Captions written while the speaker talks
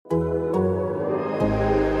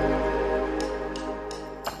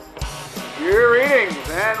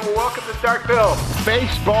and welcome to Starkville.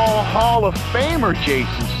 Baseball Hall of Famer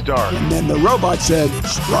Jayson Stark. And then the robot said,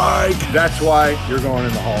 strike. That's why you're going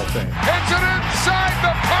in the Hall of Fame. It's an inside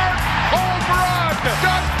the park home run.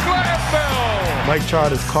 Doug Glanville. Mike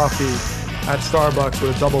tried his coffee at Starbucks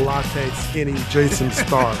with a double latte. Skinny Jayson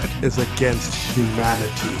Stark is against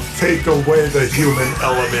humanity. Take away the human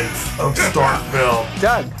elements of Starkville.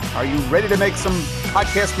 Doug, are you ready to make some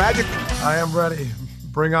podcast magic? I am ready.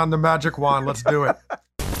 Bring on the magic wand. Let's do it.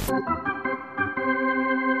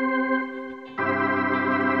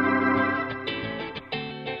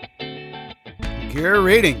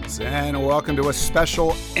 Greetings and welcome to a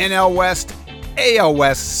special NL West, AL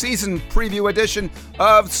West season preview edition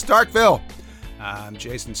of Starkville. I'm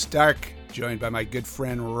Jayson Stark, joined by my good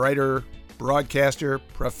friend, writer, broadcaster,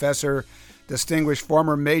 professor, distinguished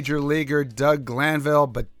former major leaguer Doug Glanville.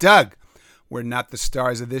 But Doug, we're not the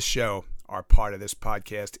stars of this show. Our part of this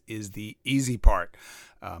podcast is the easy part.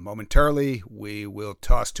 Momentarily, we will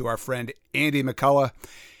toss to our friend Andy McCullough,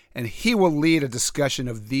 and he will lead a discussion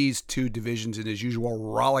of these two divisions in his usual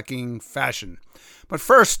rollicking fashion. But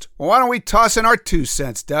first, why don't we toss in our 2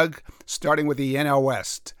 cents, Doug, starting with the NL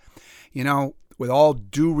West. You know, with all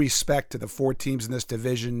due respect to the 4 teams in this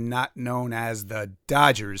division not known as the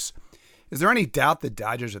Dodgers, is there any doubt the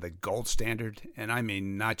Dodgers are the gold standard? And I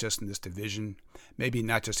mean not just in this division, maybe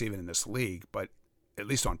not just even in this league, but at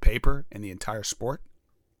least on paper in the entire sport?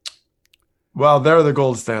 Well, they're the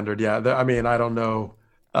gold standard, yeah. I mean, I don't know.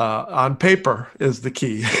 On paper is the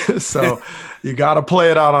key. So you got to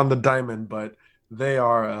play it out on the diamond, but they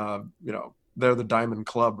are, they're the diamond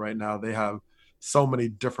club right now. They have so many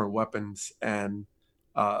different weapons and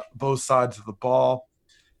both sides of the ball.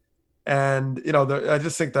 And, I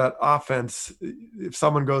just think that offense, if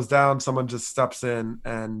someone goes down, someone just steps in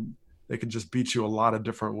and they can just beat you a lot of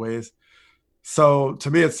different ways. So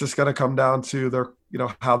to me, it's just going to come down to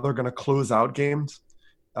how they're going to close out games,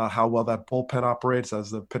 how well that bullpen operates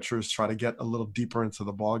as the pitchers try to get a little deeper into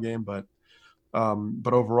the ball game. But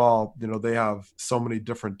overall, they have so many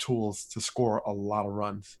different tools to score a lot of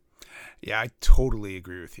runs. Yeah, I totally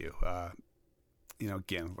agree with you.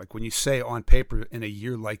 Again, like when you say on paper in a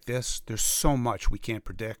year like this, there's so much we can't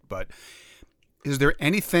predict. But is there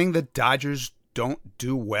anything that Dodgers don't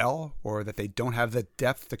do well or that they don't have the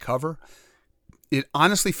depth to cover? It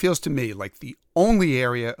honestly feels to me like the only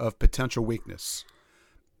area of potential weakness,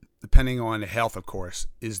 depending on health, of course,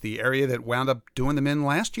 is the area that wound up doing them in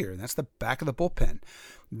last year, and that's the back of the bullpen.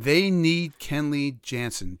 They need Kenley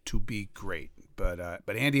Jansen to be great, but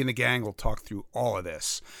Andy and the gang will talk through all of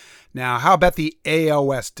this. Now, how about the AL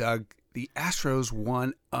West, Doug? The Astros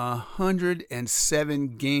won 107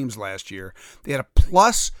 games last year. They had a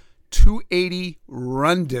plus 280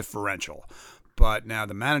 run differential, but now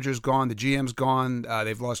the manager's gone, the GM's gone.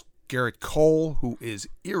 They've lost Garrett Cole, who is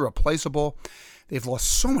irreplaceable. They've lost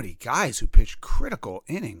so many guys who pitched critical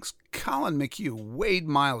innings. Colin McHugh, Wade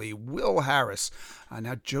Miley, Will Harris.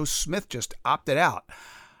 Now Joe Smith just opted out.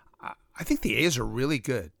 I think the A's are really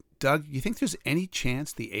good. Doug, you think there's any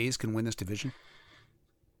chance the A's can win this division?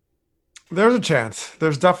 There's a chance.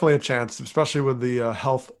 There's definitely a chance, especially with the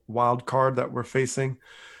health wild card that we're facing.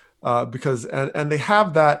 Because they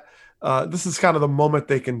have that. This is kind of the moment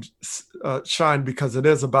they can shine because it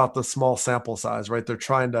is about the small sample size, right? They're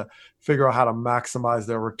trying to figure out how to maximize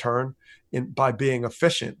their return by being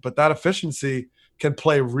efficient. But that efficiency can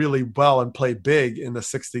play really well and play big in the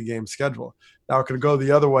 60-game schedule. Now, it could go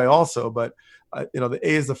the other way also, but the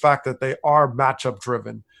A's, the fact that they are matchup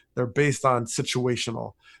driven, they're based on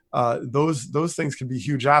situational. Those things can be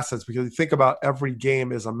huge assets because you think about every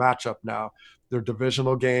game is a matchup now. They're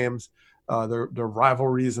divisional games. Their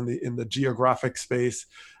rivalries in the geographic space,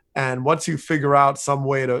 and once you figure out some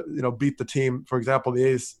way to beat the team, for example, the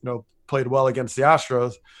A's played well against the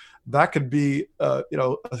Astros, that could be a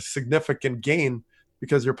significant gain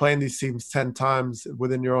because you're playing these teams 10 times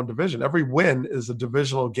within your own division. Every win is a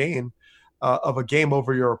divisional gain of a game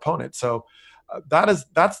over your opponent. So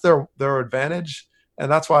that's their advantage, and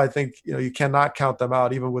that's why I think you cannot count them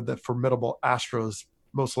out, even with the formidable Astros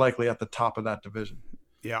most likely at the top of that division.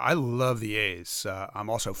 Yeah, I love the A's. I'm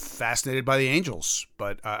also fascinated by the Angels,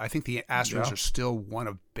 but I think the Astros are still one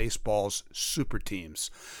of baseball's super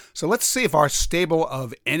teams. So let's see if our stable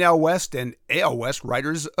of NL West and AL West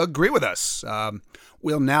writers agree with us.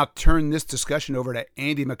 We'll now turn this discussion over to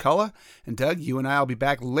Andy McCullough. And Doug, you and I will be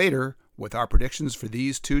back later with our predictions for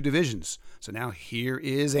these two divisions. So now here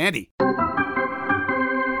is Andy.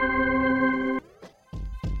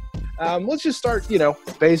 Let's just start,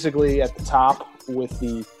 basically at the top with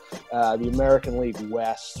the the American League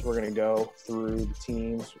West. We're going to go through the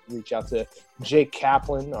teams, reach out to Jake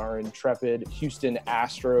Kaplan, our intrepid Houston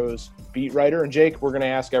Astros beat writer. And Jake, we're going to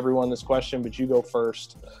ask everyone this question, but you go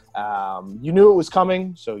first. You knew it was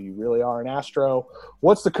coming, so you really are an Astro.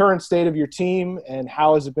 What's the current state of your team, and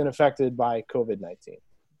how has it been affected by COVID-19?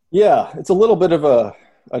 Yeah, it's a little bit of a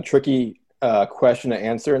tricky question to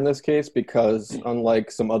answer in this case because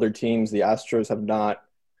unlike some other teams, the Astros have not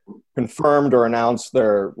confirmed or announced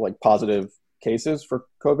their positive cases for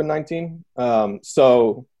COVID-19.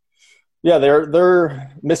 So yeah,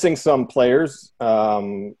 they're missing some players,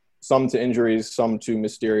 some to injuries, some to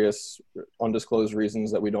mysterious undisclosed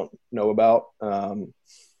reasons that we don't know about.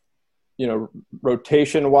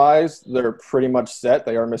 Rotation wise, they're pretty much set.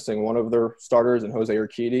 They are missing one of their starters in Jose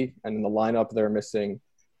Urquidy, and in the lineup they're missing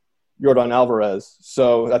Yordan Alvarez.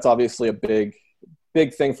 So that's obviously a big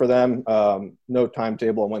thing for them. No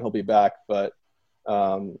timetable on when he'll be back, but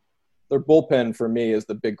their bullpen for me is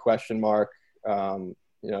the big question mark.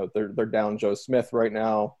 They're down Joe Smith right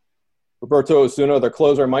now. Roberto Osuna, their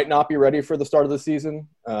closer, might not be ready for the start of the season.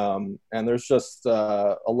 And there's just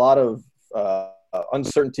a lot of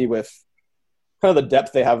uncertainty with kind of the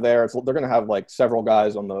depth they have there. They're going to have several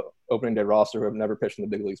guys on the opening day roster who have never pitched in the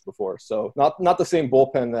big leagues before. So not the same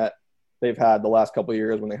bullpen that they've had the last couple of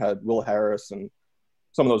years when they had Will Harris and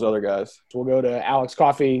some of those other guys. So we'll go to Alex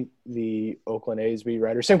Coffey, the Oakland A's beat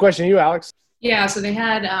writer. Same question to you, Alex. Yeah, so they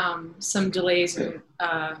had some delays in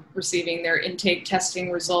receiving their intake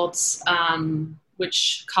testing results,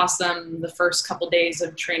 which cost them the first couple days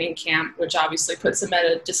of training camp, which obviously puts them at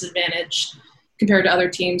a disadvantage compared to other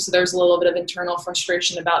teams. So there's a little bit of internal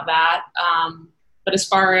frustration about that. But as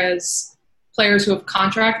far as players who have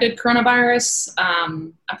contracted coronavirus,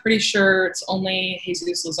 I'm pretty sure it's only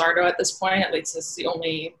Jesus Luzardo at this point. At least this is the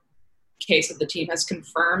only case that the team has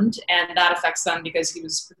confirmed, and that affects them because he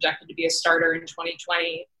was projected to be a starter in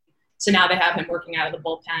 2020. So now they have him working out of the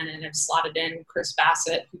bullpen and have slotted in Chris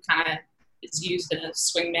Bassett, who kind of is used in a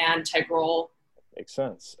swingman type role. Makes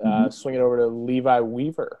sense. Swing it over to Levi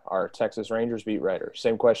Weaver, our Texas Rangers beat writer.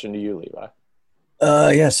 Same question to you, Levi.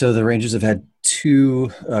 So the Rangers have had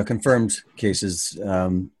 2 confirmed cases,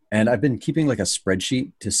 and I've been keeping a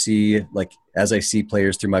spreadsheet to see, as I see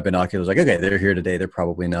players through my binoculars, okay, they're here today, they're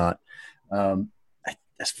probably not.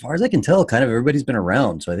 As far as I can tell, kind of everybody's been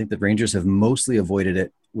around, so I think the Rangers have mostly avoided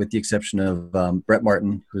it, with the exception of Brett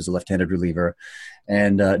Martin, who's a left-handed reliever,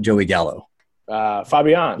 and Joey Gallo.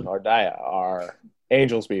 Fabian Ardaya, our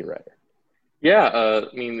Angels beat writer. Yeah,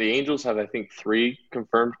 the Angels have, I think, 3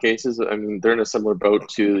 confirmed cases. They're in a similar boat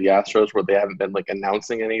to the Astros where they haven't been,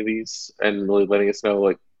 announcing any of these and really letting us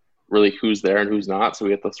know, really who's there and who's not. So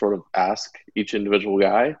we have to sort of ask each individual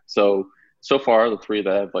guy. So far, the 3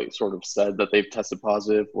 that have, sort of said that they've tested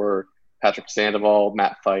positive were Patrick Sandoval,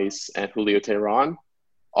 Matt Thaiss, and Julio Teheran.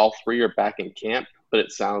 All 3 are back in camp, but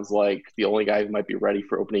it sounds like the only guy who might be ready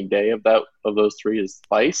for opening day of those 3 is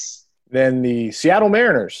Thaiss. Then the Seattle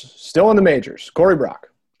Mariners, still in the majors. Corey Brock.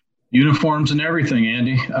 Uniforms and everything,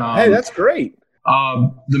 Andy. Hey, that's great.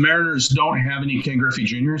 The Mariners don't have any Ken Griffey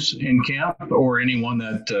Jr.'s in camp or anyone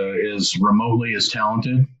that is remotely as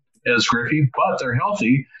talented as Griffey, but they're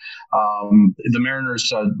healthy. The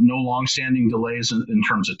Mariners, no long-standing delays in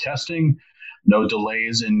terms of testing, no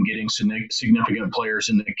delays in getting significant players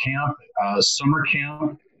into camp. Summer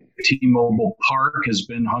camp, T-Mobile Park has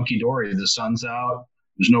been hunky-dory. The sun's out.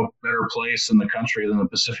 There's no better place in the country than the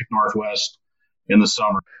Pacific Northwest in the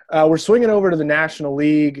summer. We're swinging over to the National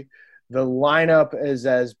League. The lineup is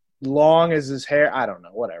as long as his hair. I don't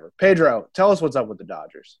know, whatever. Pedro, tell us what's up with the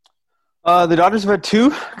Dodgers. The Dodgers have had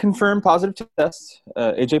 2 confirmed positive tests,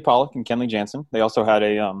 A.J. Pollock and Kenley Jansen. They also had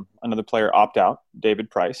another player opt out,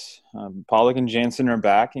 David Price. Pollock and Jansen are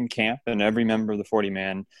back in camp, and every member of the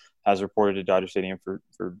 40-man has reported to Dodger Stadium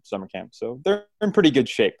for summer camp. So they're in pretty good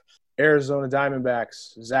shape. Arizona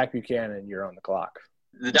Diamondbacks, Zach Buchanan, you're on the clock.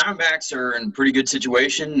 The Diamondbacks are in a pretty good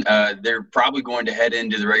situation. They're probably going to head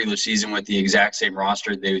into the regular season with the exact same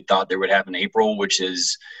roster they thought they would have in April, which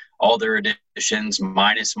is all their additions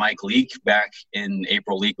minus Mike Leake. Back in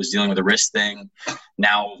April, Leake was dealing with a wrist thing.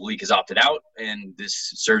 Now Leake has opted out, and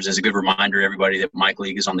this serves as a good reminder to everybody that Mike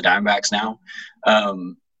Leake is on the Diamondbacks now.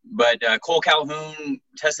 But Cole Calhoun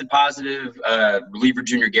tested positive. Reliever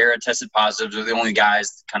Junior Guerra tested positive. They're the only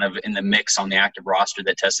guys kind of in the mix on the active roster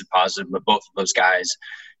that tested positive, but both of those guys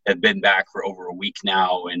have been back for over a week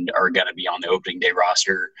now and are going to be on the opening day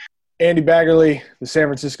roster. Andy Baggerly, the San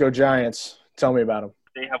Francisco Giants. Tell me about him.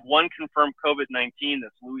 They have 1 confirmed COVID-19.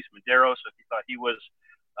 That's Luis Madero. So if you thought he was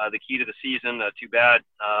the key to the season, too bad.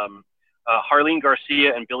 Harleen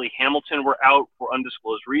Garcia and Billy Hamilton were out for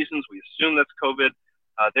undisclosed reasons. We assume that's COVID.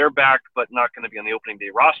 They're back, but not going to be on the opening day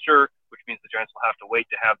roster, which means the Giants will have to wait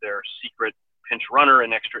to have their secret pinch runner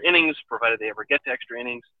in extra innings, provided they ever get to extra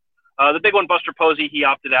innings. The big one, Buster Posey, he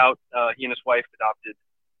opted out. He and his wife adopted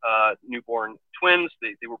newborn twins.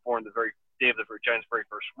 They were born the very day of the Giants' very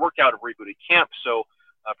first workout of rebooted camp, so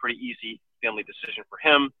a pretty easy family decision for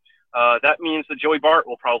him. That means that Joey Bart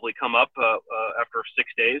will probably come up after 6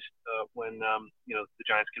 days when the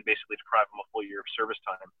Giants can basically deprive him a full year of service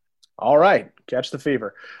time. All right, catch the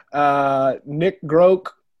fever. Nick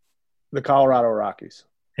Groke, the Colorado Rockies.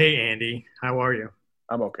 Hey, Andy. How are you?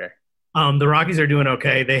 I'm okay. The Rockies are doing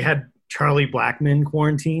okay. They had Charlie Blackmon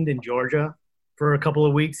quarantined in Georgia for a couple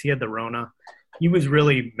of weeks. He had the Rona. He was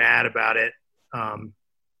really mad about it.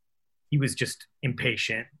 He was just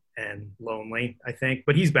impatient and lonely, I think.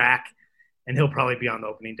 But he's back, and he'll probably be on the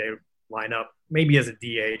opening day lineup, maybe as a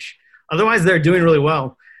DH. Otherwise, they're doing really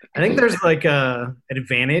well. I think there's like an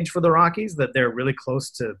advantage for the Rockies that they're really close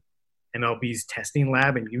to MLB's testing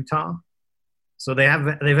lab in Utah. So they've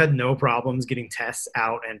had no problems getting tests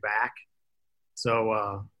out and back.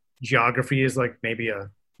 So geography is like maybe a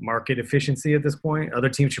market efficiency at this point. Other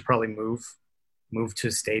teams should probably move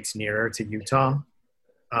to states nearer to Utah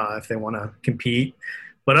if they want to compete.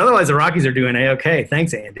 But otherwise, the Rockies are doing A-okay.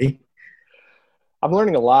 Thanks, Andy. I'm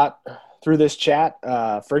learning a lot through this chat.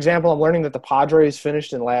 For example, I'm learning that the Padres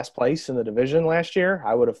finished in last place in the division last year.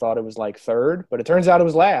 I would have thought it was like third, but it turns out it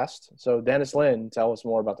was last. So Dennis Lynn, tell us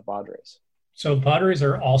more about the Padres. So the Padres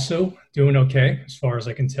are also doing okay, as far as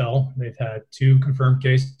I can tell. They've had 2 confirmed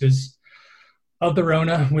cases of the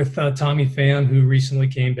Rona with Tommy Pham, who recently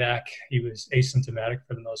came back. He was asymptomatic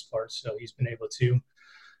for the most part, so he's been able to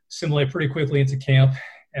assimilate pretty quickly into camp.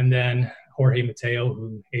 And then Jorge Mateo,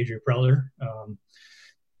 who Adrian Preller,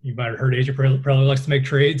 you might have heard Adrian Preller likes to make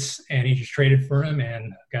trades, and he just traded for him,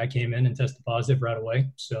 and a guy came in and tested positive right away.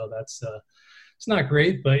 So that's it's not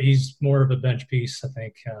great, but he's more of a bench piece, I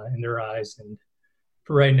think, in their eyes. And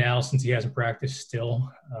for right now, since he hasn't practiced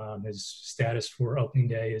still, his status for opening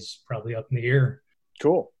day is probably up in the air.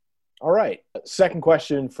 Cool. All right. Second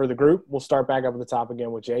question for the group. We'll start back up at the top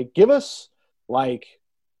again with Jake. Give us like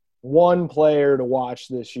one player to watch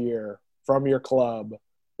this year from your club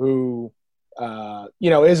who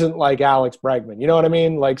isn't like Alex Bregman. You know what I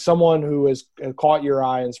mean? Like someone who has caught your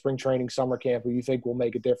eye in spring training, summer camp, who you think will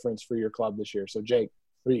make a difference for your club this year. So, Jake,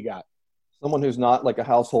 who you got? Someone who's not like a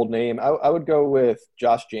household name. I would go with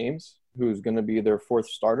Josh James, who's going to be their 4th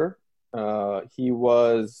starter. He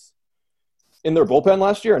was in their bullpen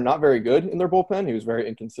last year and not very good in their bullpen. He was very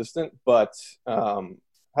inconsistent, but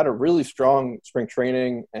had a really strong spring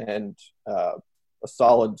training and a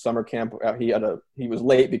solid summer camp. He was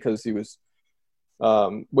late because he was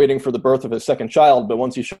waiting for the birth of his second child, but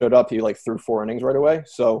once he showed up, he threw 4 innings right away.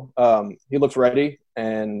 So he looks ready,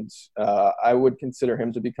 and I would consider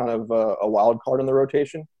him to be kind of a wild card in the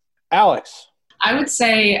rotation. Alex? I would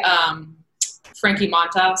say Frankie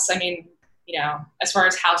Montas. I mean, as far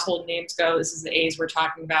as household names go, this is the A's we're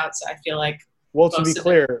talking about, so I feel like well, to be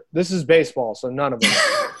clear, this is baseball, so none of them.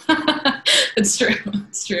 It's true.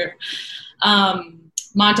 It's true.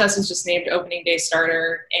 Montas was just named opening day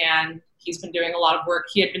starter, and he's been doing a lot of work.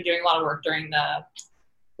 He had been doing a lot of work during the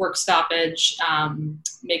work stoppage,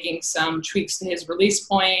 making some tweaks to his release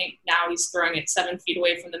point. Now he's throwing it 7 feet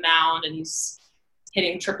away from the mound, and he's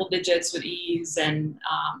hitting triple digits with ease. And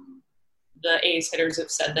the A's hitters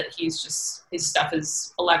have said that his stuff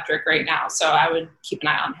is electric right now. So I would keep an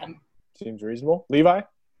eye on him. Seems reasonable. Levi?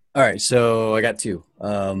 All right, so I got 2.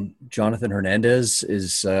 Jonathan Hernandez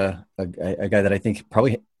is a guy that I think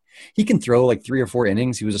probably he can throw like 3 or 4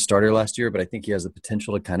 innings. He was a starter last year, but I think he has the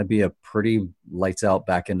potential to kind of be a pretty lights out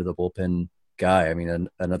back into the bullpen guy. I mean,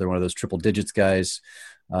 another one of those triple digits guys,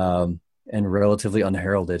 and relatively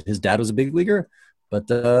unheralded. His dad was a big leaguer, but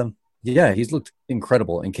he's looked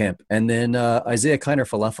incredible in camp. And then Isaiah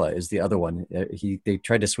Kiner-Falefa is the other one. They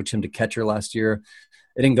tried to switch him to catcher last year.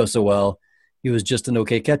 It didn't go so well. He was just an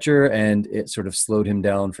okay catcher, and it sort of slowed him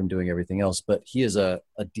down from doing everything else. But he is a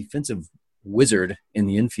defensive wizard in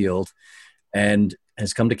the infield and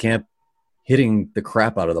has come to camp hitting the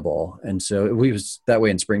crap out of the ball. And so he was that way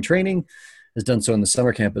in spring training, has done so in the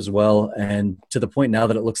summer camp as well. And to the point now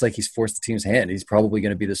that it looks like he's forced the team's hand. He's probably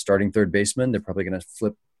going to be the starting third baseman. They're probably going to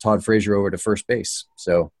flip Todd Frazier over to first base.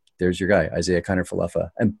 So there's your guy, Isaiah Kiner-Falefa.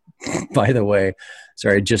 And by the way,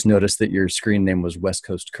 sorry, I just noticed that your screen name was West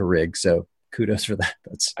Coast Carrig. So kudos for that.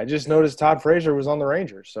 I just noticed Todd Frazier was on the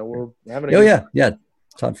Rangers. So we're having yeah.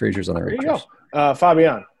 Todd Frazier's on the Rangers. There you go.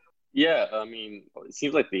 Fabian. Yeah, I mean, it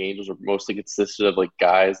seems like the Angels are mostly consisted of like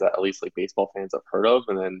guys that at least like baseball fans have heard of,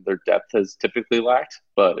 and then their depth has typically lacked.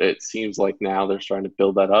 But it seems like now they're starting to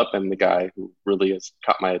build that up, and the guy who really has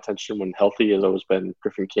caught my attention when healthy has always been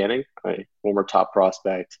Griffin Canning, a former top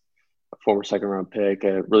prospect, a former second-round pick,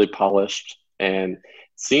 really polished, and it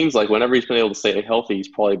seems like whenever he's been able to stay healthy, he's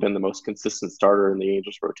probably been the most consistent starter in the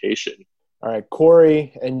Angels rotation. All right,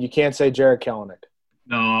 Corey, and you can't say Jarred Kelenic.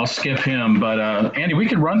 No, I'll skip him. But, Andy, we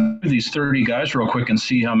could run through these 30 guys real quick and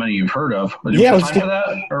see how many you've heard of. Yeah, let's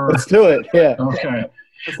do it. Yeah. Okay.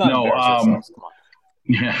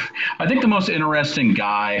 Yeah. I think the most interesting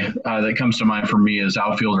guy that comes to mind for me is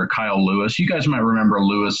outfielder Kyle Lewis. You guys might remember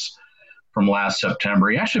Lewis from last September.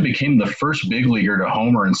 He actually became the first big leaguer to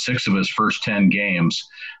homer in 6 of his first 10 games.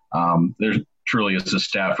 There truly is a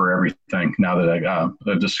stat for everything now that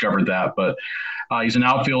I've discovered that. But he's an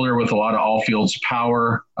outfielder with a lot of all-fields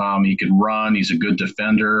power. He could run. He's a good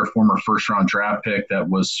defender, former first-round draft pick that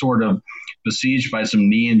was sort of besieged by some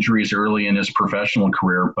knee injuries early in his professional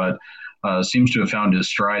career, but seems to have found his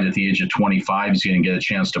stride at the age of 25. He's going to get a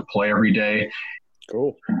chance to play every day.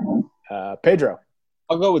 Cool. Pedro.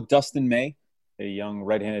 I'll go with Dustin May, a young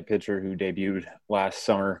right-handed pitcher who debuted last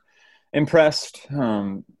summer. Impressed,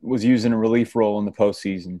 was used in a relief role in the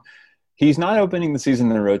postseason. He's not opening the season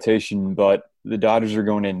in the rotation, but the Dodgers are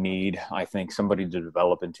going to need, I think, somebody to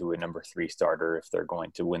develop into a number 3 starter if they're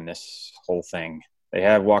going to win this whole thing. They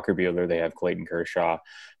have Walker Buehler. They have Clayton Kershaw.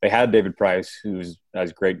 They had David Price, who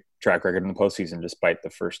has a great track record in the postseason despite the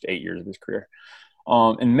first 8 years of his career.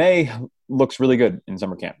 And May looks really good in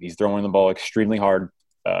summer camp. He's throwing the ball extremely hard.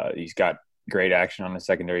 He's got great action on the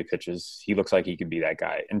secondary pitches. He looks like he could be that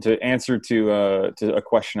guy. And to answer to a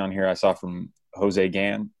question on here I saw from Jose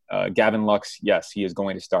Gann, Gavin Lux, yes, he is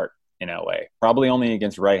going to start in LA. Probably only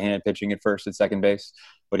against right-handed pitching at first at second base,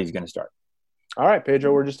 but he's going to start. All right,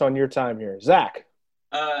 Pedro, we're just on your time here. Zach.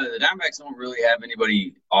 The Diamondbacks don't really have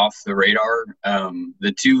anybody off the radar.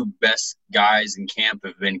 The 2 best guys in camp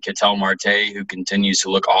have been Ketel Marte, who continues to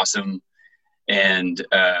look awesome, and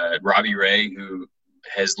Robbie Ray, who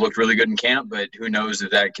has looked really good in camp, but who knows if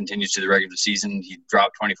that continues to the regular season. He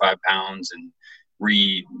dropped 25 pounds and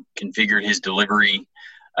reconfigured his delivery.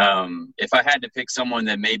 If I had to pick someone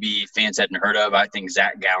that maybe fans hadn't heard of, I think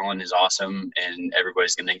Zach Gallen is awesome, and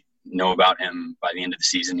everybody's going to know about him by the end of the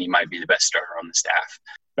season. He might be the best starter on the staff.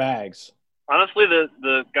 Bags. Honestly,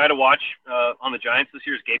 the guy to watch on the Giants this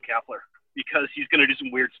year is Gabe Kapler, because he's going to do some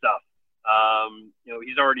weird stuff.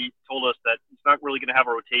 He's already told us that he's not really going to have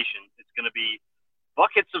a rotation. It's going to be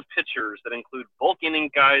buckets of pitchers that include bulk inning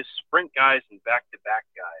guys, sprint guys, and back-to-back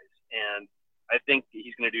guys. And I think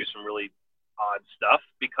he's going to do some really odd stuff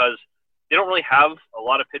because they don't really have a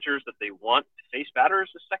lot of pitchers that they want to face batters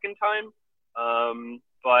a second time,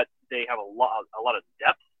 but they have a lot of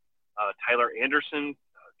depth. Tyler Anderson,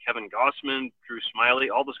 Kevin Gossman, Drew Smyly,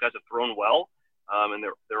 all those guys have thrown well, and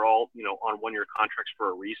they're all on one-year contracts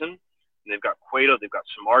for a reason. And they've got Cueto, they've got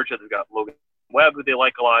Samardzija, they've got Logan Webb, who they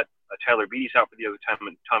like a lot. Tyler Beatty's out for the other time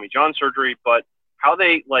in Tommy John surgery, but how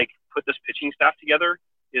they put this pitching staff together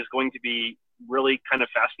is going to be really kind of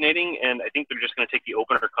fascinating, and I think they're just going to take the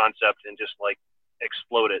opener concept and just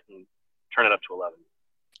explode it and turn it up to 11.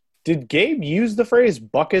 Did Gabe use the phrase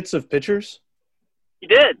buckets of pitchers? He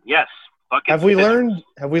did, yes. Buckets. Have we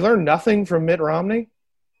learned nothing from Mitt Romney?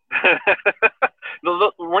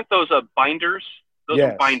 Weren't those binders? Those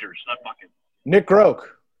Yes. are binders, not buckets. Nick Groke,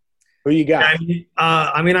 who you got?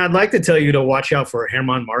 I'd like to tell you to watch out for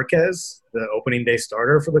German Marquez, the opening day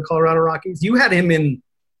starter for the Colorado Rockies. You had him in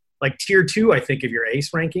tier 2, I think, of your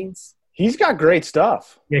ace rankings. He's got great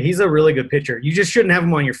stuff. Yeah, he's a really good pitcher. You just shouldn't have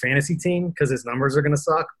him on your fantasy team because his numbers are going to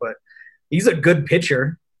suck, but he's a good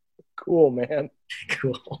pitcher. Cool, man.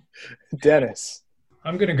 Cool. Dennis.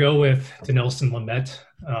 I'm going to go with Dinelson Lamet.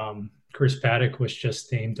 Chris Paddock was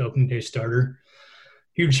just named opening day starter.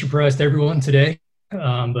 Huge surprise to everyone today.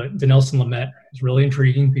 But Dinelson Lamet is really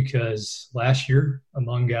intriguing because last year,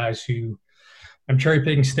 among guys who – I'm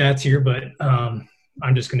cherry-picking stats here, but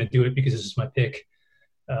I'm just going to do it because this is my pick.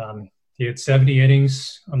 He had 70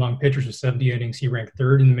 innings among pitchers with 70 innings. He ranked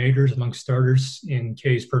 3rd in the majors among starters in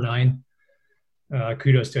Ks per 9.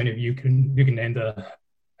 Kudos to any of you who can name the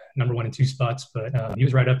number 1 and 2 spots, but he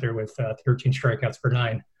was right up there with 13 strikeouts per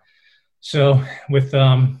 9. So with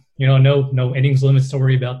no innings limits to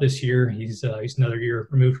worry about this year, he's another year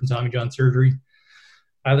removed from Tommy John surgery.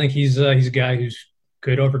 I think he's a guy who's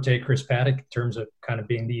could overtake Chris Paddock in terms of kind of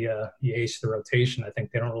being the ace of the rotation. I think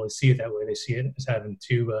they don't really see it that way. They see it as having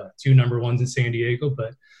two number 1s in San Diego,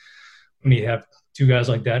 but when you have 2 guys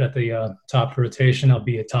like that at the top of the rotation,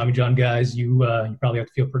 albeit Tommy John guys, you probably have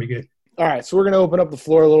to feel pretty good. All right, so we're going to open up the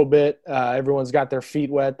floor a little bit. Everyone's got their feet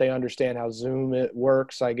wet. They understand how Zoom it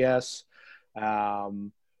works, I guess.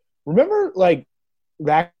 Remember, like,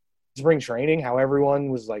 back spring training, how everyone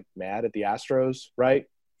was, like, mad at the Astros, right,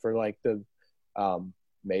 for, like, the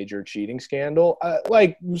major cheating scandal?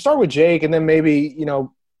 Like, start with Jake, and then maybe, you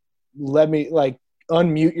know, let me, like,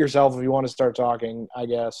 unmute yourself if you want to start talking, I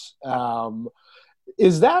guess.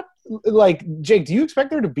 Is that, like, Jake, do you expect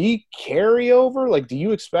there to be carryover? Like, do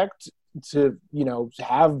you expect to, you know,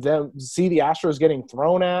 have them see the Astros getting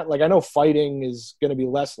thrown at? Like, I know fighting is going to be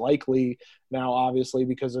less likely now, obviously,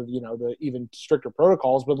 because of, you know, the even stricter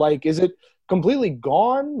protocols, but, like, is it completely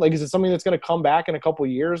gone? Like, is it something that's going to come back in a couple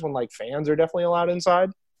of years when, like, fans are definitely allowed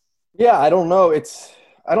inside? Yeah, I don't know.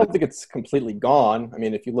 I don't think it's completely gone. I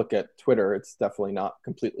mean, if you look at Twitter, it's definitely not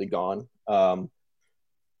completely gone.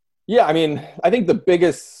 Yeah, I mean, I think the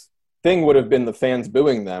biggest thing would have been the fans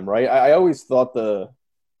booing them, right? I always thought the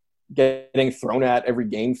getting thrown at every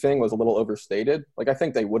game thing was a little overstated. Like, I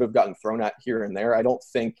think they would have gotten thrown at here and there. I don't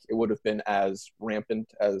think it would have been as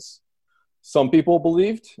rampant as some people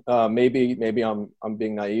believed. Maybe I'm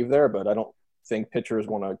being naive there, but I don't think pitchers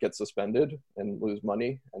want to get suspended and lose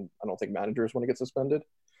money, and I don't think managers want to get suspended.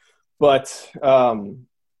 But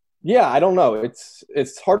yeah, I don't know.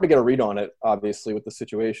 It's hard to get a read on it, obviously, with the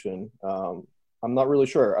situation. I'm not really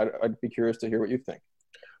sure. I'd be curious to hear what you think.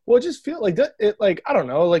 Well, it just feels like that. It, like, I don't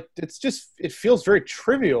know. Like, it feels very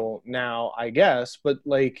trivial now, I guess. But,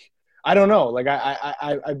 like, I don't know. Like,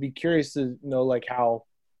 I'd be curious to know, like, how,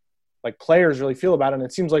 like, players really feel about it. And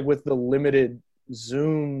it seems like with the limited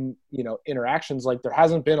Zoom, you know, interactions, like, there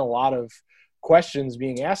hasn't been a lot of questions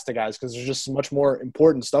being asked to guys because there's just much more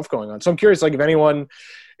important stuff going on. So I'm curious, like, if anyone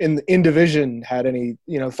in division had any,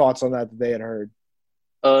 you know, thoughts on that they had heard.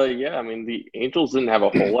 Yeah, I mean, the Angels didn't have a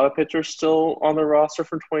whole lot of pitchers still on their roster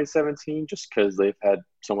from 2017 just because they've had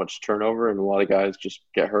so much turnover and a lot of guys just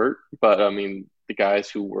get hurt. But, I mean, the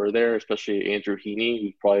guys who were there, especially Andrew Heaney,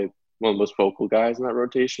 who's probably one of the most vocal guys in that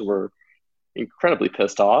rotation, were incredibly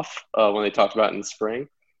pissed off when they talked about it in the spring.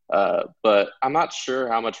 But I'm not sure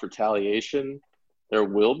how much retaliation there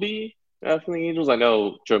will be from the Angels. I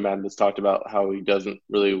know Joe Maddon has talked about how he doesn't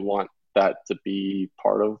really want that to be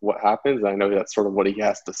part of what happens. I know that's sort of what he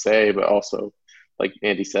has to say, but also, like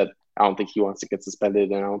Andy said, I don't think he wants to get suspended,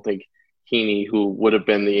 and I don't think Heaney, who would have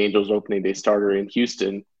been the Angels' opening day starter in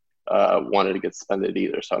Houston, wanted to get suspended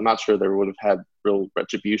either. So I'm not sure there would have had real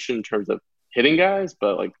retribution in terms of hitting guys,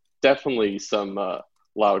 but, like, definitely some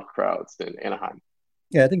loud crowds in Anaheim.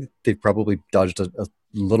 Yeah, I think they've probably dodged a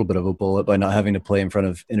little bit of a bullet by not having to play in front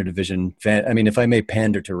of interdivision fans. I mean, if I may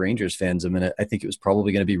pander to Rangers fans a minute, I think it was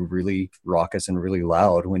probably going to be really raucous and really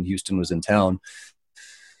loud when Houston was in town.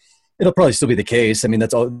 It'll probably still be the case. I mean,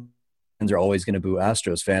 that's all. Fans are always going to boo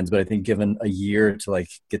Astros fans, but I think given a year to, like,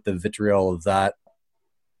 get the vitriol of that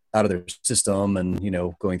out of their system, and, you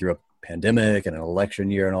know, going through a pandemic and an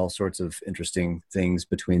election year and all sorts of interesting things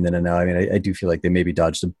between then and now, I mean, I do feel like they maybe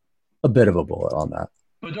dodged a bit of a bullet on that.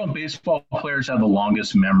 But don't baseball players have the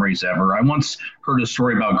longest memories ever? I once heard a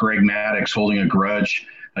story about Greg Maddux holding a grudge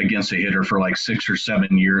against a hitter for like 6 or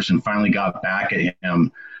 7 years and finally got back at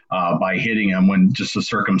him by hitting him when just the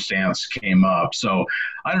circumstance came up. So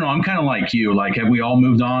I don't know. I'm kind of like you. Like, have we all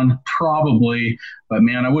moved on? Probably. But,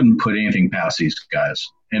 man, I wouldn't put anything past these guys.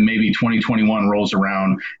 And maybe 2021 rolls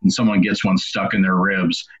around and someone gets one stuck in their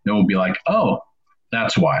ribs. And we'll be like, oh,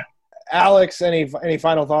 that's why. Alex, any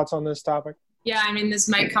final thoughts on this topic? Yeah, I mean, this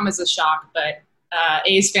might come as a shock, but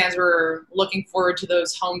A's fans were looking forward to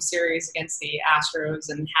those home series against the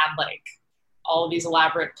Astros and had, like, all of these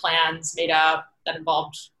elaborate plans made up that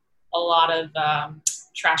involved a lot of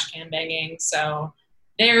trash can banging. So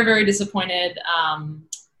they are very disappointed.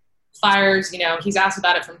 Fiers, you know, he's asked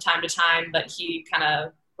about it from time to time, but he kind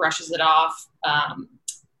of brushes it off.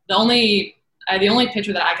 The only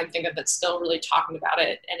pitcher that I can think of that's still really talking about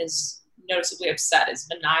it and is noticeably upset is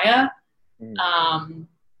Minaya.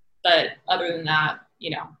 But other than that, you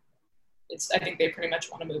know, I think they pretty much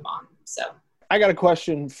want to move on. So I got a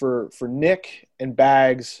question for Nick and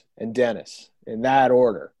Bags and Dennis in that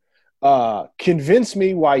order. Convince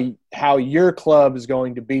me how your club is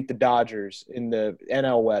going to beat the Dodgers in the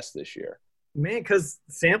NL West this year. Man, because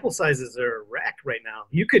sample sizes are a wreck right now.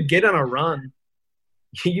 You could get on a run.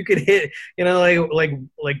 You could hit, you know,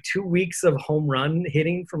 like 2 weeks of home run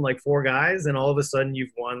hitting from like 4 guys, and all of a sudden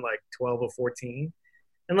you've won like 12 or 14,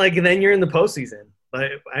 and like then you're in the postseason.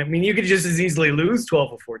 Like, I mean, you could just as easily lose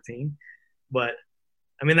 12 or 14, but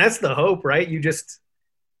I mean that's the hope, right? You just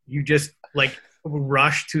like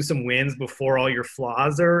rush to some wins before all your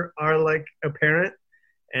flaws are like apparent,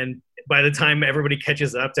 and by the time everybody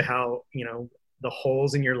catches up to how, you know, the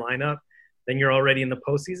holes in your lineup, then you're already in the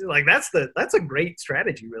postseason. Like that's a great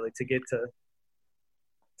strategy, really, to get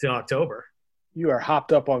to October. You are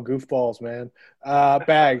hopped up on goofballs, man.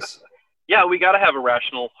 Bags. Yeah, we got to have a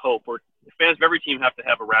rational hope. Fans of every team have to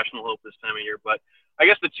have a rational hope this time of year. But I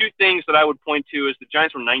guess the two things that I would point to is the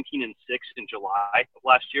Giants were 19-6 in July of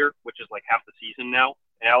last year, which is like half the season now.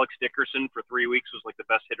 And Alex Dickerson for 3 weeks was like the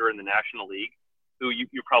best hitter in the National League. Who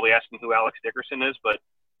you're probably asking who Alex Dickerson is, but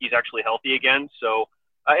he's actually healthy again. So,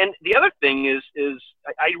 and the other thing is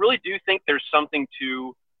I really do think there's something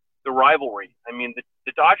to the rivalry. I mean,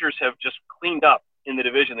 the Dodgers have just cleaned up in the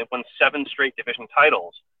division. They've won 7 straight division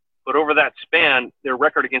titles. But over that span, their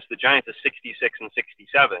record against the Giants is 66 and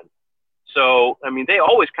 67. So, I mean, they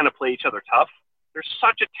always kind of play each other tough. There's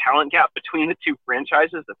such a talent gap between the two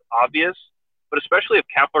franchises that's obvious. But especially if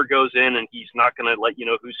Kepler goes in and he's not going to let you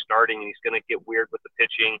know who's starting and he's going to get weird with the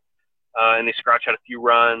pitching and they scratch out a few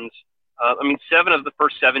runs. I mean, 7 of the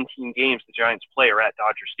first 17 games the Giants play are at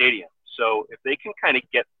Dodger Stadium. So if they can kind of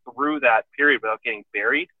get through that period without getting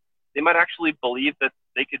buried, they might actually believe that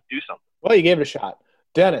they could do something. Well, you gave it a shot.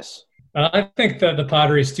 Dennis. I think that the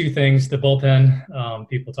Padres, 2 things. The bullpen,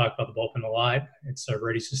 people talk about the bullpen a lot. It's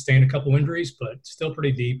already sustained a couple injuries, but still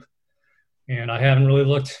pretty deep. And I haven't really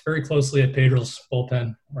looked very closely at Pedro's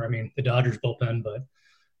bullpen, the Dodgers bullpen, but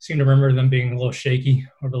seem to remember them being a little shaky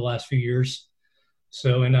over the last few years.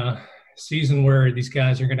 So in a season where these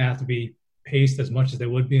guys are going to have to be paced as much as they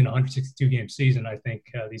would be in a 162-game season, I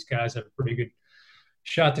think these guys have a pretty good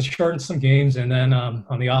shot to shorten some games. And then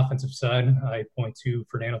on the offensive side, I point to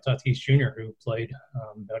Fernando Tatis Jr., who played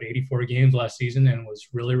about 84 games last season and was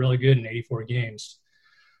really, really good in 84 games.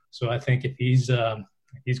 So I think if he's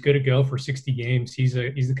good to go for 60 games, he's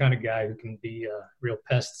the kind of guy who can be a real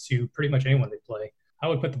pest to pretty much anyone they play. I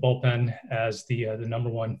would put the bullpen as the number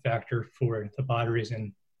one factor for the Padres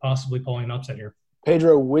and possibly pulling an upset here.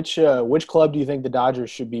 Pedro, which club do you think the Dodgers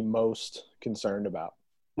should be most concerned about?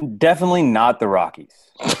 Definitely not the Rockies.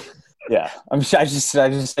 Yeah, I just say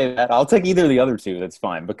that. I'll take either of the other two. That's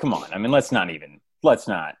fine. But come on, I mean, let's not.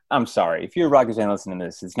 I'm sorry. If you're a Rockies fan listening to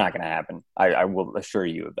this, it's not going to happen. I will assure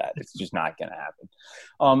you of that. It's just not going to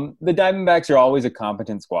happen. The Diamondbacks are always a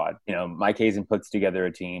competent squad. You know, Mike Hazen puts together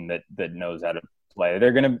a team that knows how to play.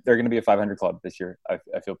 They're gonna be a 500 club this year.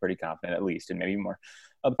 I feel pretty confident, at least, and maybe more.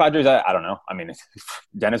 The Padres, I don't know. I mean,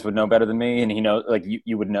 Dennis would know better than me, and he knows. Like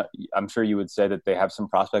you would know. I'm sure you would say that they have some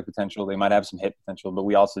prospect potential. They might have some hit potential, but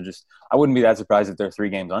we also I wouldn't be that surprised if they're 3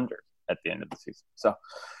 games under at the end of the season. So,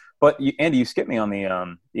 but Andy, you skipped me on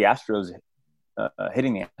the Astros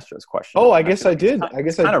hitting the Astros question. Oh, I guess I did.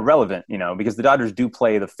 It's kind of relevant, because the Dodgers do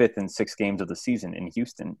play the 5th and 6th games of the season in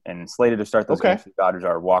Houston, and slated to start those games for the Dodgers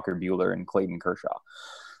are Walker Buehler and Clayton Kershaw.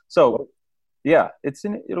 So, yeah,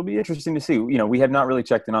 it'll be interesting to see. We have not really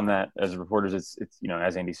checked in on that as reporters. It's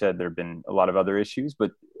as Andy said, there have been a lot of other issues,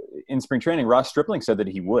 but in spring training, Ross Stripling said that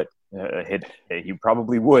he would he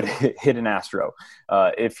probably would hit an Astro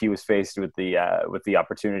if he was faced with the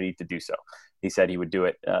opportunity to do so. He said he would do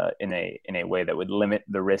it in a way that would limit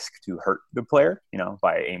the risk to hurt the player,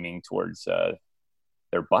 by aiming towards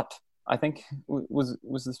their butt, I think was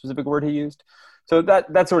the specific word he used. So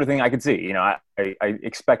that sort of thing I could see. I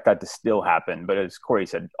expect that to still happen, but as Corey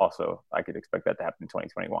said, also I could expect that to happen in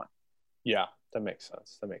 2021. Yeah, that makes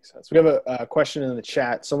sense. We have a question in the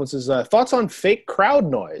chat. Someone says, thoughts on fake crowd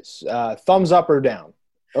noise? Thumbs up or down?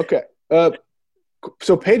 Okay.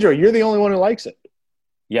 So Pedro, you're the only one who likes it.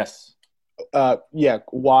 Yes. Yeah.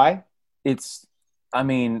 Why? We've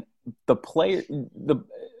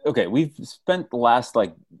spent the last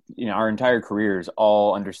our entire careers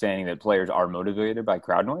all understanding that players are motivated by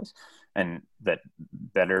crowd noise, and that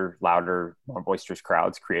better, louder, more boisterous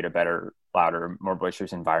crowds create a better, louder, more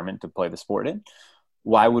boisterous environment to play the sport in.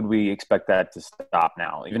 Why would we expect that to stop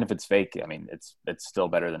now? Even if it's fake, I mean, it's still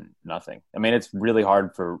better than nothing. I mean, it's really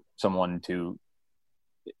hard for someone to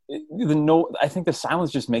I think the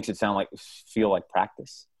silence just makes it feel like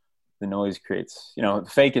practice. The noise creates,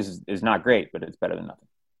 fake is not great, but it's better than nothing.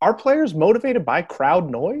 Are players motivated by crowd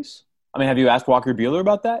noise? I mean, have you asked Walker Buehler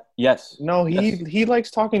about that? Yes. No, he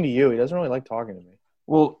likes talking to you. He doesn't really like talking to me.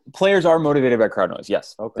 Well, players are motivated by crowd noise.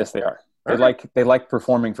 Yes. Okay. Yes, they are. They like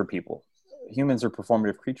performing for people. Humans are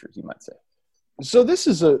performative creatures, you might say. So this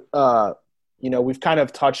is we've kind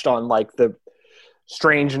of touched on the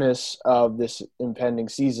strangeness of this impending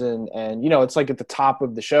season, and it's at the top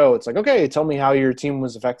of the show. It's okay, tell me how your team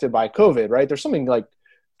was affected by COVID, right? There's something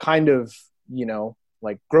kind of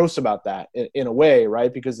gross about that in a way,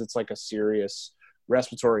 right? Because it's a serious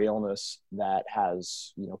respiratory illness that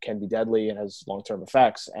has can be deadly and has long-term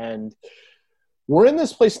effects. And we're in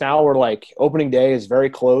this place now where like opening day is very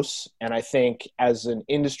close. And I think as an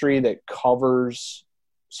industry that covers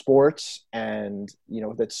sports and,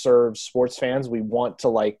 that serves sports fans, we want to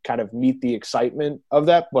like kind of meet the excitement of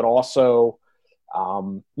that, but also,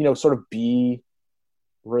 sort of be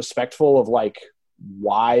respectful of like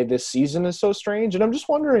why this season is so strange. And I'm just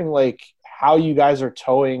wondering like how you guys are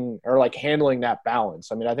towing or like handling that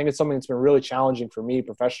balance. I mean, I think it's something that's been really challenging for me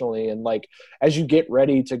professionally. And like, as you get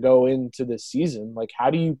ready to go into this season, like how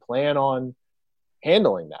do you plan on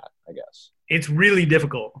handling that, I guess? It's really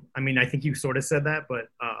difficult. I mean, I think you sort of said that, but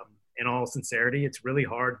in all sincerity, it's really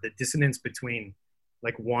hard. The dissonance between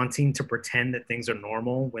like wanting to pretend that things are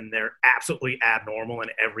normal when they're absolutely abnormal in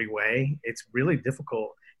every way, it's really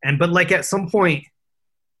difficult. But like at some point,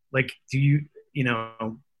 like, do you,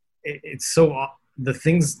 it's so the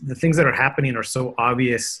things that are happening are so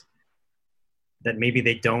obvious that maybe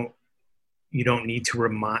you don't need to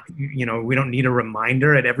remind, we don't need a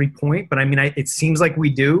reminder at every point. But I mean, it seems like we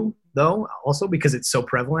do though, also because it's so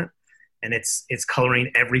prevalent and it's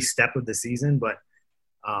coloring every step of the season. But,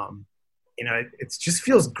 it just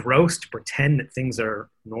feels gross to pretend that things are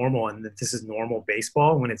normal and that this is normal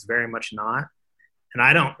baseball when it's very much not. And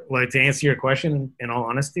I don't like to answer your question in all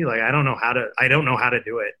honesty. Like, I don't know how to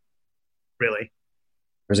do it really.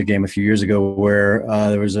 There was a game a few years ago where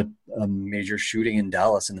there was a major shooting in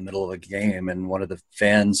Dallas in the middle of a game, and one of the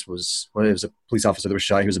fans was a police officer that was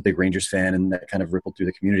shot. He was a big Rangers fan, and that kind of rippled through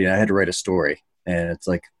the community. And I had to write a story, and it's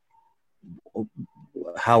like,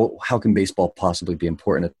 how can baseball possibly be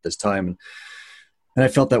important at this time? And I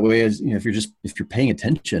felt that way as if you're paying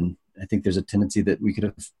attention. I think there's a tendency that we could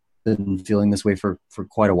have been feeling this way for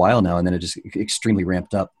quite a while now, and then it just extremely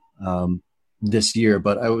ramped up this year.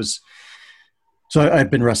 But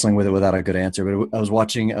I've been wrestling with it without a good answer. But I was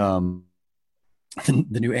watching the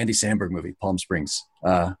new Andy Samberg movie, Palm Springs.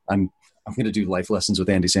 I'm going to do life lessons with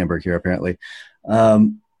Andy Samberg here, apparently.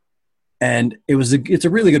 And it's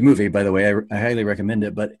a really good movie, by the way. I highly recommend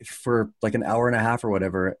it. But for like an hour and a half or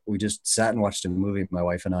whatever, we just sat and watched a movie, my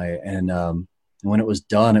wife and I. And when it was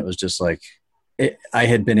done, it was just like I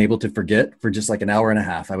had been able to forget for just like an hour and a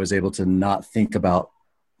half. I was able to not think about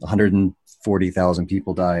 140,000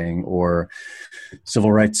 people dying or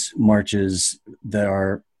civil rights marches that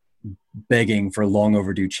are begging for long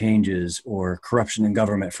overdue changes or corruption in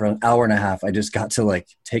government. For an hour and a half, I just got to like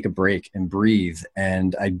take a break and breathe,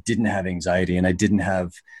 and I didn't have anxiety and I didn't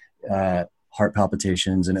have heart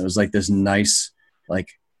palpitations, and it was like this nice like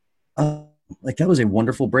that was a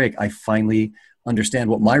wonderful break. I finally understand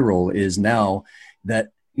what my role is now, that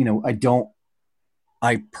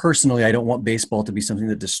I personally don't want baseball to be something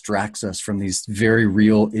that distracts us from these very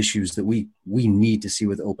real issues that we need to see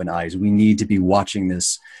with open eyes. We need to be watching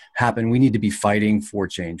this happen. We need to be fighting for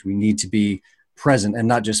change. We need to be present and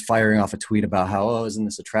not just firing off a tweet about how, isn't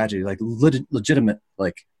this a tragedy? Like legitimate,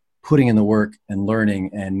 like putting in the work and learning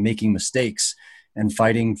and making mistakes and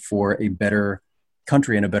fighting for a better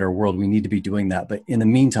country and a better world. We need to be doing that. But in the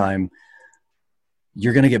meantime,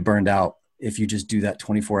 you're going to get burned out if you just do that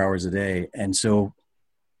 24 hours a day. And so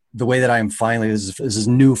the way that I am this is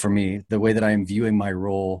new for me, the way that I am viewing my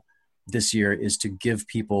role this year is to give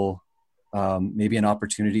people maybe an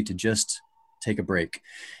opportunity to just take a break.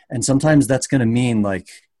 And sometimes that's going to mean like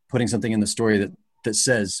putting something in the story that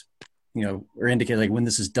says, or indicate like, when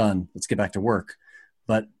this is done, let's get back to work.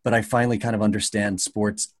 But I finally kind of understand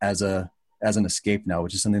sports as an escape now,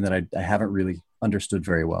 which is something that I haven't really understood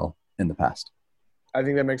very well in the past. I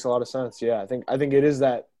think that makes a lot of sense. Yeah. I think it is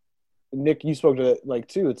that. Nick, you spoke to it like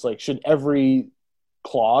too. It's like, should every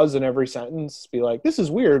clause in every sentence be like, this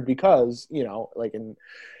is weird because, and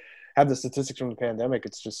have the statistics from the pandemic.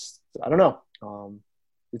 It's just, I don't know.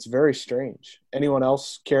 It's very strange. Anyone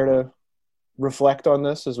else care to reflect on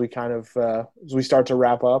this as we kind of, as we start to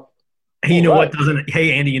wrap up? Hey,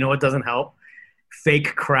 Andy, you know what doesn't help?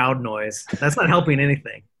 Fake crowd noise. That's not helping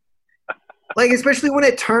anything. Like, especially when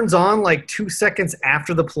it turns on like 2 seconds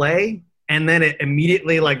after the play, and then it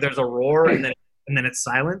immediately, like, there's a roar, and then it's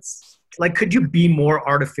silence. Like, could you be more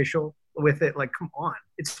artificial with it? Like, come on,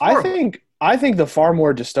 it's horrible. I think the far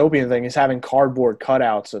more dystopian thing is having cardboard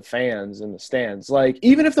cutouts of fans in the stands. Like,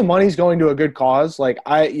 even if the money's going to a good cause, like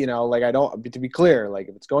to be clear, like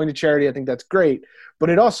if it's going to charity, I think that's great. But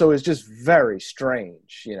it also is just very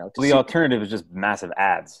strange, The alternative is just massive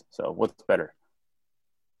ads. So what's better?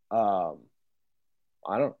 I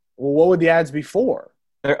don't. Well, what would the ads be for?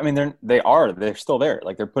 They're still there.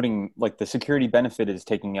 Like they're putting like the security benefit is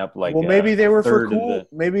taking up like. Well, maybe they were for cool.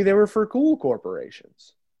 Maybe they were for cool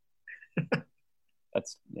corporations.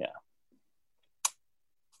 That's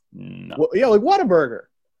No. Well, yeah, like Whataburger.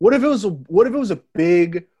 What if it was a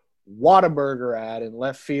big Whataburger ad in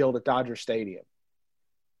left field at Dodger Stadium.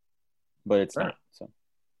 But it's not. So,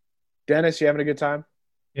 Dennis, you having a good time?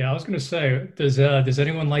 Yeah, I was going to say, does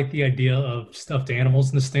anyone like the idea of stuffed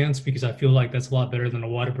animals in the stands? Because I feel like that's a lot better than a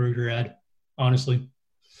Whataburger ad, honestly.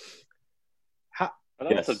 I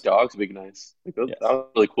thought the dogs would be nice. Like, that was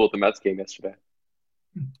really cool at the Mets game yesterday.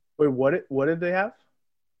 Wait, what did they have?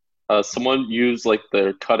 Someone used like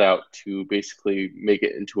their cutout to basically make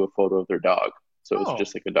it into a photo of their dog. So it was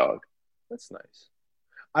just like a dog. That's nice.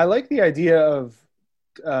 I like the idea of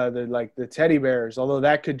the teddy bears, although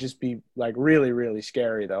that could just be like really, really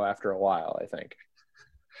scary though after a while, I think.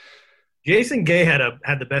 Jason Gay had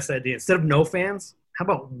the best idea. Instead of no fans, how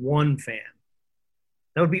about one fan?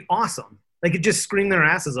 That would be awesome. They could just scream their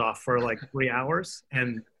asses off for like 3 hours,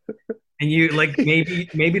 and you like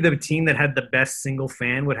maybe the team that had the best single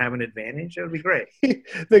fan would have an advantage. That would be great.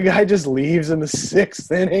 The guy just leaves in the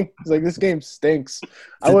 6th inning. He's like, this game stinks.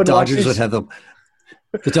 The Dodgers would have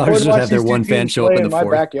their one fan show up in the my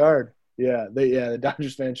 4th. backyard. Yeah, the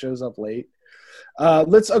Dodgers fan shows up late. We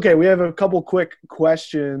have a couple quick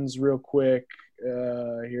questions real quick.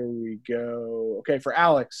 Here we go. Okay, for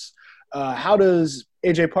Alex, how does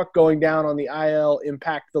AJ Puk going down on the IL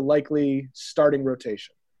impact the likely starting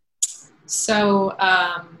rotation? So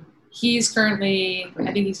he's currently,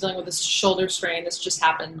 I think he's dealing with a shoulder strain. This just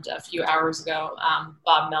happened a few hours ago.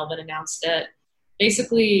 Bob Melvin announced it.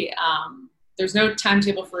 Basically, there's no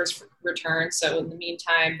timetable for his return. So in the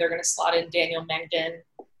meantime, they're going to slot in Daniel Mengden,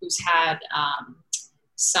 who's had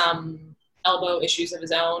some elbow issues of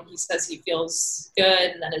his own. He says he feels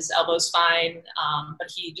good and that his elbow's fine, but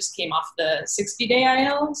he just came off the 60-day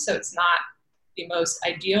IL, so it's not the most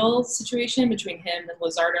ideal situation between him and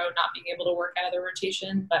Luzardo not being able to work out of the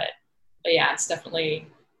rotation. But yeah, it's definitely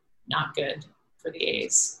not good for the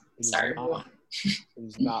A's. Sorry, everyone. It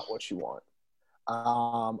is not what you want.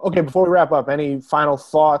 Okay, before we wrap up, any final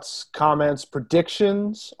thoughts, comments,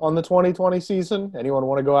 predictions on the 2020 season? Anyone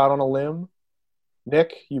want to go out on a limb?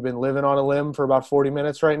 Nick, you've been living on a limb for about 40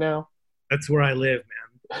 minutes right now. That's where I live,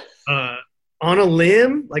 man. On a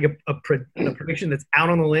limb, like a prediction that's out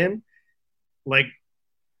on the limb, like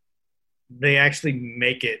they actually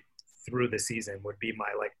make it through the season would be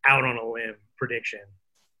my like out on a limb prediction.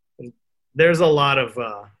 There's a lot of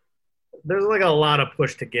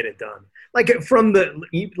push to get it done. Like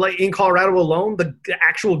in Colorado alone, the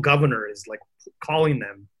actual governor is like calling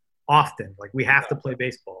them often. Like, we have to play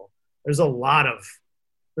baseball. There's a lot of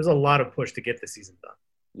push to get the season done.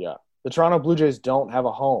 Yeah. The Toronto Blue Jays don't have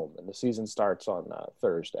a home, and the season starts on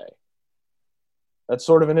Thursday. That's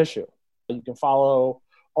sort of an issue. You can follow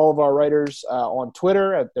all of our writers on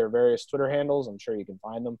Twitter at their various Twitter handles. I'm sure you can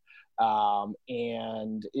find them.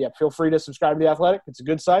 And yeah, feel free to subscribe to The Athletic. It's a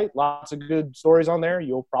good site. Lots of good stories on there.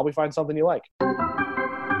 You'll probably find something you like.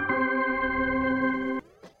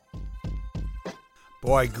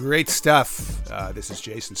 Boy, great stuff. This is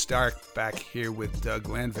Jason Stark back here with Doug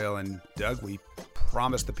Glanville. And Doug, we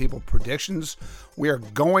promised the people predictions. We are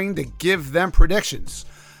going to give them predictions.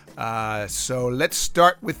 So let's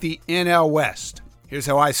start with the NL West. Here's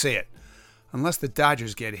how I see it. Unless the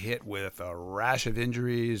Dodgers get hit with a rash of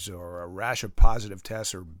injuries or a rash of positive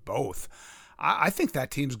tests or both, I think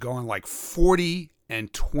that team's going like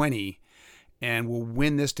 40-20 and will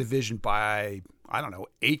win this division by,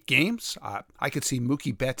 8 games. I could see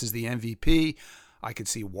Mookie Betts as the MVP. I could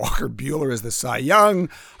see Walker Buehler as the Cy Young.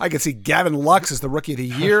 I could see Gavin Lux as the Rookie of the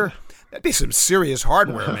Year. That'd be some serious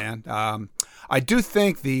hardware, man. I do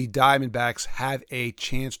think the Diamondbacks have a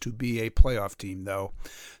chance to be a playoff team, though.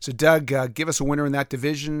 So, Doug, give us a winner in that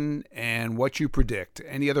division and what you predict.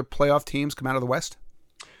 Any other playoff teams come out of the West?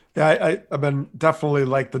 Yeah, I've been definitely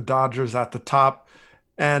like the Dodgers at the top.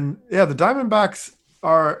 And, yeah, the Diamondbacks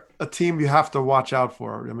are a team you have to watch out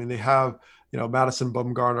for. I mean, they have, Madison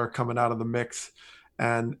Bumgarner coming out of the mix.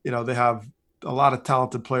 And, they have a lot of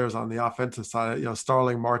talented players on the offensive side.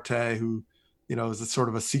 Starling Marte, who, is a sort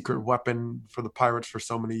of a secret weapon for the Pirates for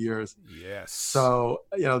so many years. Yes. So,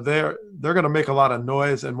 they're going to make a lot of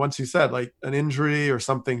noise. And once you said like an injury or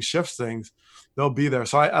something shifts things, they'll be there.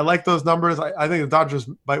 So I like those numbers. I think the Dodgers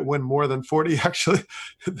might win more than 40. Actually,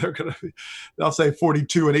 they'll say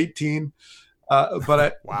 42-18. I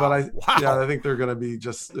think they're going to be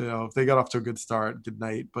just, if they got off to a good start, good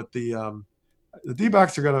night. But the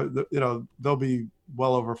D-backs are going to, they'll be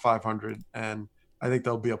well over 500, and I think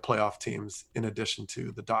they'll be a playoff teams in addition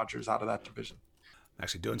to the Dodgers out of that division.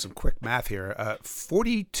 Actually doing some quick math here.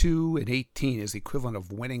 42-18 is the equivalent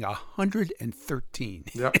of winning 113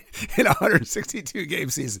 in a 162 game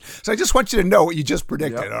season. So I just want you to know what you just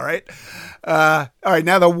predicted. All right. All right.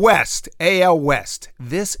 Now the West, AL West.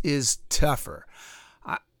 This is tougher.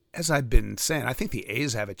 as I've been saying, I think the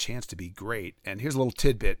A's have a chance to be great. And here's a little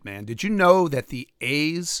tidbit, man. Did you know that the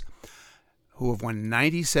A's, who have won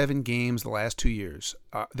 97 games the last 2 years,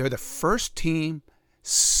 they're the first team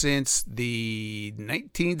since the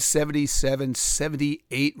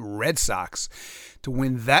 1977-78 Red Sox to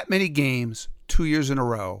win that many games 2 years in a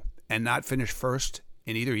row and not finish first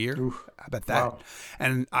in either year? Oof. How about that? Wow.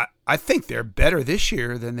 And I think they're better this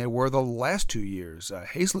year than they were the last 2 years.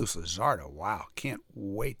 Jesus Luzardo, wow, can't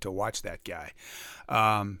wait to watch that guy.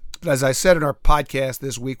 But as I said in our podcast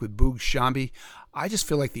this week with Boog Shambi, I just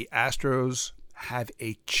feel like the Astros have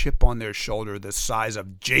a chip on their shoulder the size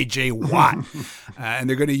of J.J. Watt. And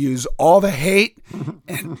they're going to use all the hate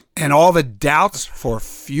and all the doubts for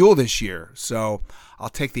fuel this year. So I'll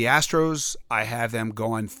take the Astros. I have them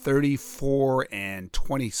going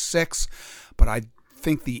 34-26, but I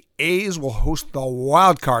think the A's will host the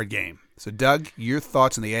wild card game. So, Doug, your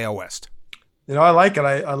thoughts on the AL West? You know, I like it.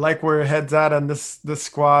 I like where your head's at on this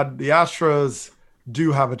squad. The Astros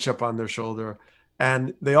do have a chip on their shoulder,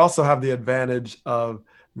 and they also have the advantage of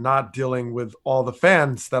not dealing with all the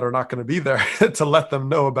fans that are not going to be there to let them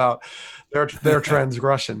know about their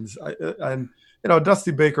transgressions. And you know, Dusty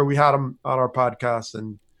Baker, we had him on our podcast,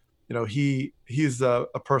 and you know, he's a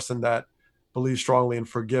person that believes strongly in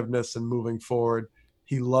forgiveness and moving forward.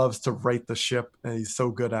 He loves to right the ship, and he's so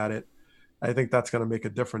good at it. I think that's going to make a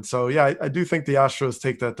difference. So yeah, I do think the Astros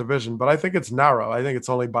take that division, but I think it's narrow. I think it's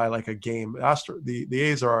only by like a game. The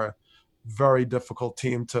A's are a very difficult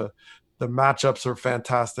team the matchups are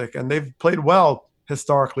fantastic, and they've played well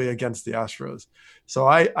historically against the Astros. So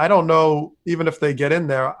I don't know, even if they get in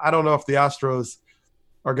there, I don't know if the Astros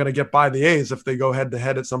are going to get by the A's if they go head to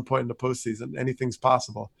head at some point in the postseason. Anything's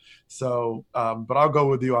possible. So, but I'll go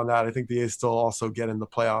with you on that. I think the A's still also get in the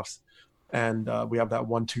playoffs, and we have that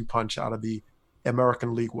 1-2 punch out of the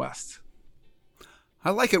American League West.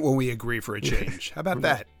 I like it when we agree for a change. How about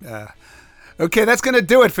that? Okay, that's going to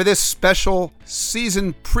do it for this special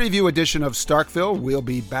season preview edition of Starkville. We'll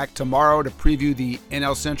be back tomorrow to preview the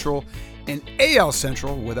NL Central and AL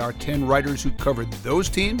Central with our 10 writers who covered those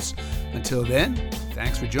teams. Until then,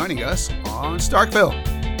 thanks for joining us on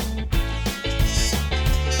Starkville.